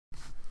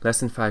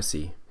Lesson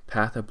 5C,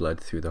 Path of Blood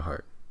Through the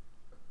Heart.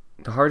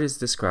 The heart is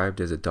described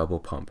as a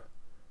double pump,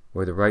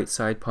 where the right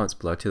side pumps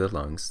blood to the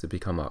lungs to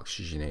become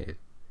oxygenated,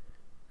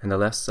 and the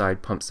left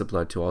side pumps the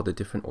blood to all the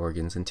different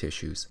organs and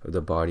tissues of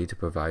the body to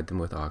provide them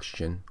with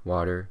oxygen,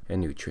 water,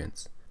 and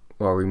nutrients,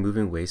 while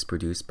removing waste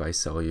produced by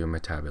cellular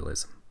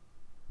metabolism.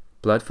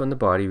 Blood from the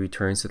body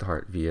returns to the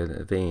heart via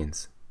the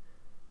veins.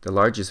 The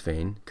largest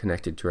vein,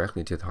 connected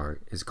directly to the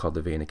heart, is called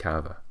the vena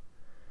cava.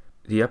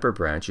 The upper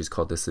branch is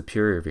called the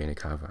superior vena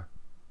cava,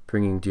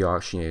 bringing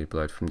deoxygenated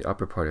blood from the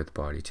upper part of the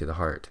body to the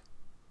heart.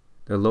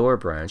 The lower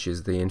branch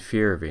is the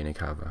inferior vena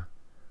cava,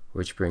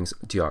 which brings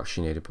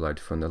deoxygenated blood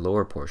from the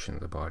lower portion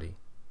of the body.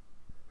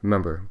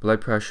 Remember,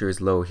 blood pressure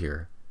is low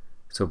here,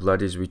 so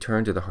blood is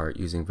returned to the heart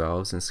using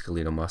valves and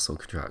skeletal muscle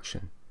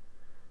contraction,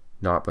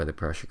 not by the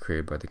pressure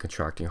created by the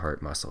contracting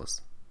heart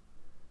muscles.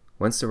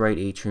 Once the right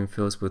atrium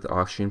fills with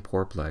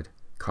oxygen-poor blood,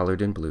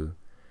 colored in blue,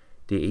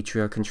 the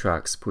atria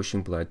contracts,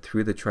 pushing blood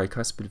through the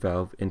tricuspid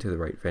valve into the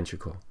right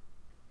ventricle.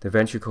 The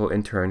ventricle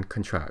in turn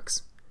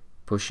contracts,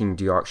 pushing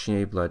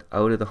deoxygenated blood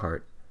out of the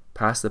heart,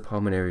 past the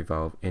pulmonary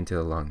valve into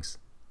the lungs.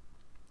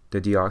 The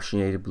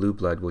deoxygenated blue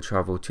blood will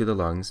travel to the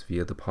lungs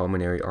via the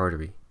pulmonary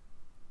artery.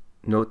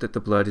 Note that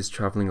the blood is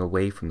traveling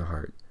away from the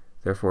heart,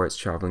 therefore it's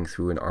traveling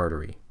through an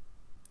artery.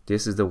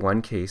 This is the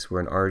one case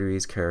where an artery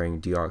is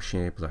carrying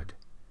deoxygenated blood.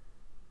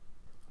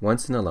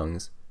 Once in the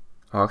lungs,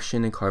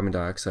 oxygen and carbon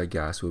dioxide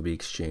gas will be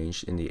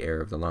exchanged in the air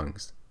of the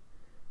lungs.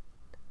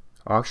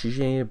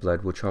 Oxygenated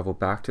blood will travel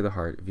back to the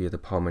heart via the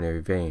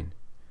pulmonary vein.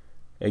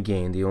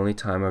 Again, the only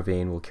time our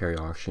vein will carry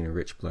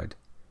oxygen-rich blood.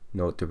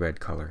 Note the red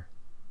color.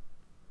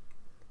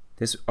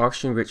 This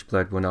oxygen-rich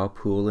blood will now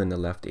pool in the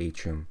left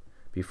atrium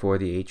before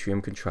the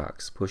atrium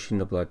contracts, pushing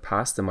the blood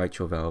past the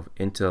mitral valve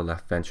into the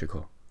left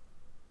ventricle.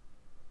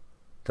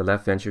 The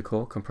left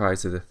ventricle,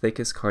 comprised of the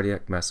thickest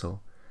cardiac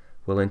muscle,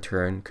 will in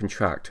turn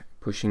contract,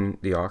 pushing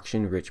the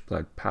oxygen-rich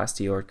blood past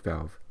the aortic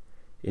valve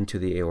into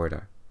the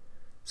aorta,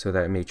 so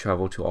that it may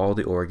travel to all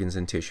the organs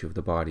and tissue of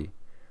the body,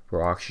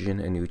 where oxygen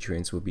and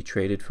nutrients will be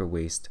traded for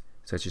waste,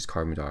 such as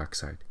carbon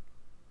dioxide.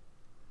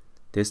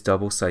 This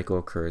double cycle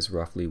occurs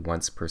roughly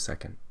once per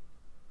second.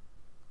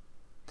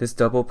 This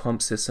double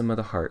pump system of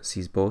the heart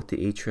sees both the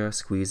atria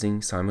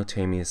squeezing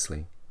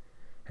simultaneously,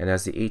 and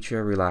as the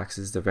atria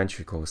relaxes, the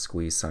ventricles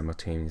squeeze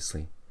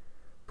simultaneously,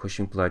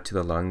 pushing blood to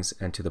the lungs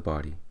and to the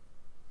body.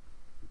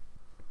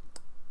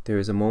 There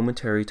is a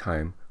momentary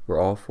time where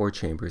all four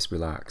chambers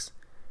relax,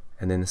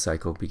 and then the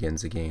cycle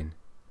begins again.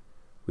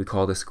 We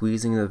call the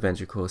squeezing of the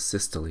ventricles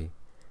systole,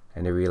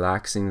 and the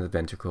relaxing of the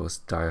ventricles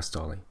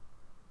diastole.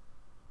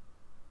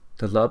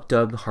 The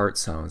lub-dub heart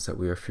sounds that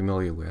we are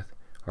familiar with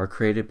are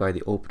created by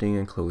the opening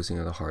and closing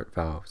of the heart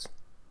valves.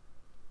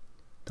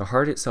 The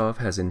heart itself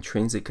has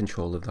intrinsic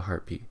control of the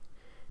heartbeat,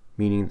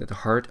 meaning that the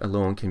heart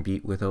alone can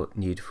beat without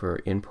need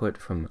for input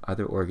from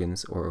other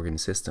organs or organ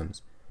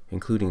systems,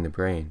 including the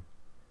brain.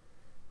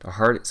 The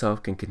heart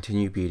itself can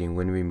continue beating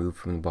when removed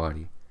from the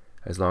body,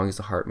 as long as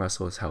the heart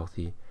muscle is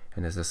healthy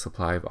and has a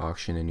supply of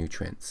oxygen and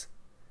nutrients.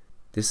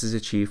 This is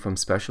achieved from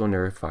special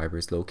nerve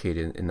fibers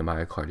located in the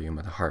myocardium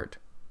of the heart.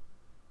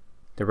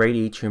 The right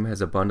atrium has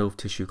a bundle of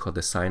tissue called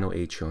the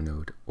sinoatrial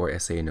node, or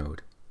SA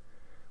node,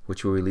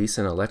 which will release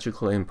an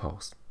electrical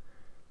impulse,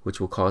 which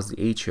will cause the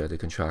atria to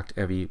contract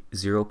every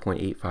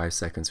 0.85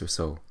 seconds or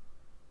so.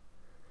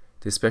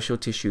 This special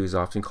tissue is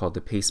often called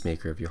the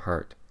pacemaker of your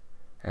heart,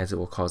 as it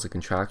will cause a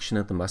contraction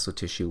of the muscle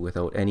tissue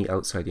without any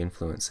outside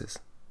influences.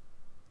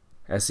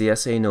 As the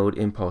SA node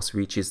impulse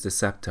reaches the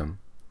septum,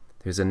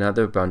 there is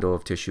another bundle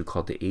of tissue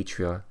called the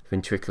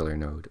atrioventricular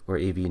node, or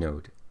AV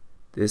node.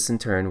 This in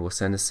turn will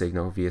send a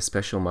signal via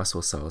special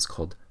muscle cells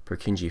called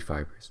Purkinje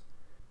fibers,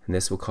 and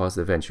this will cause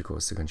the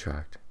ventricles to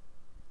contract.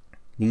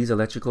 These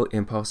electrical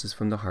impulses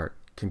from the heart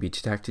can be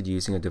detected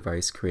using a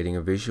device creating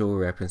a visual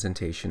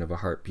representation of a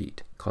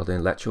heartbeat called an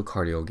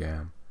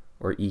electrocardiogram,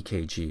 or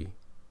EKG.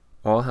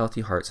 All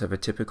healthy hearts have a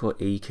typical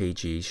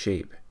EKG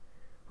shape,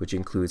 which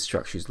includes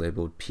structures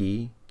labeled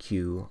P,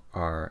 Q,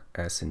 R,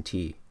 S, and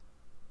T.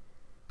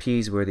 P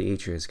is where the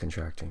atria is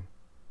contracting.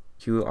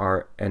 Q,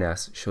 R, and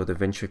S show the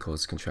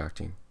ventricles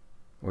contracting,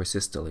 or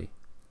systole.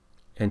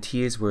 And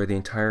T is where the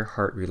entire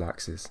heart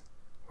relaxes,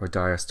 or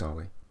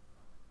diastole,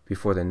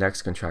 before the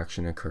next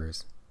contraction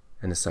occurs,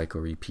 and the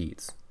cycle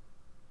repeats.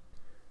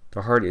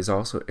 The heart is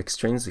also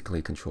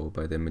extrinsically controlled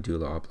by the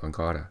medulla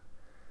oblongata,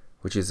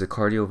 which is the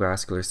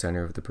cardiovascular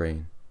center of the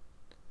brain.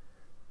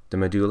 The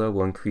medulla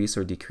will increase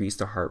or decrease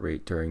the heart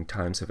rate during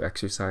times of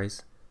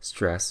exercise,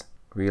 stress,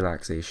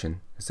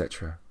 relaxation,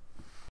 etc.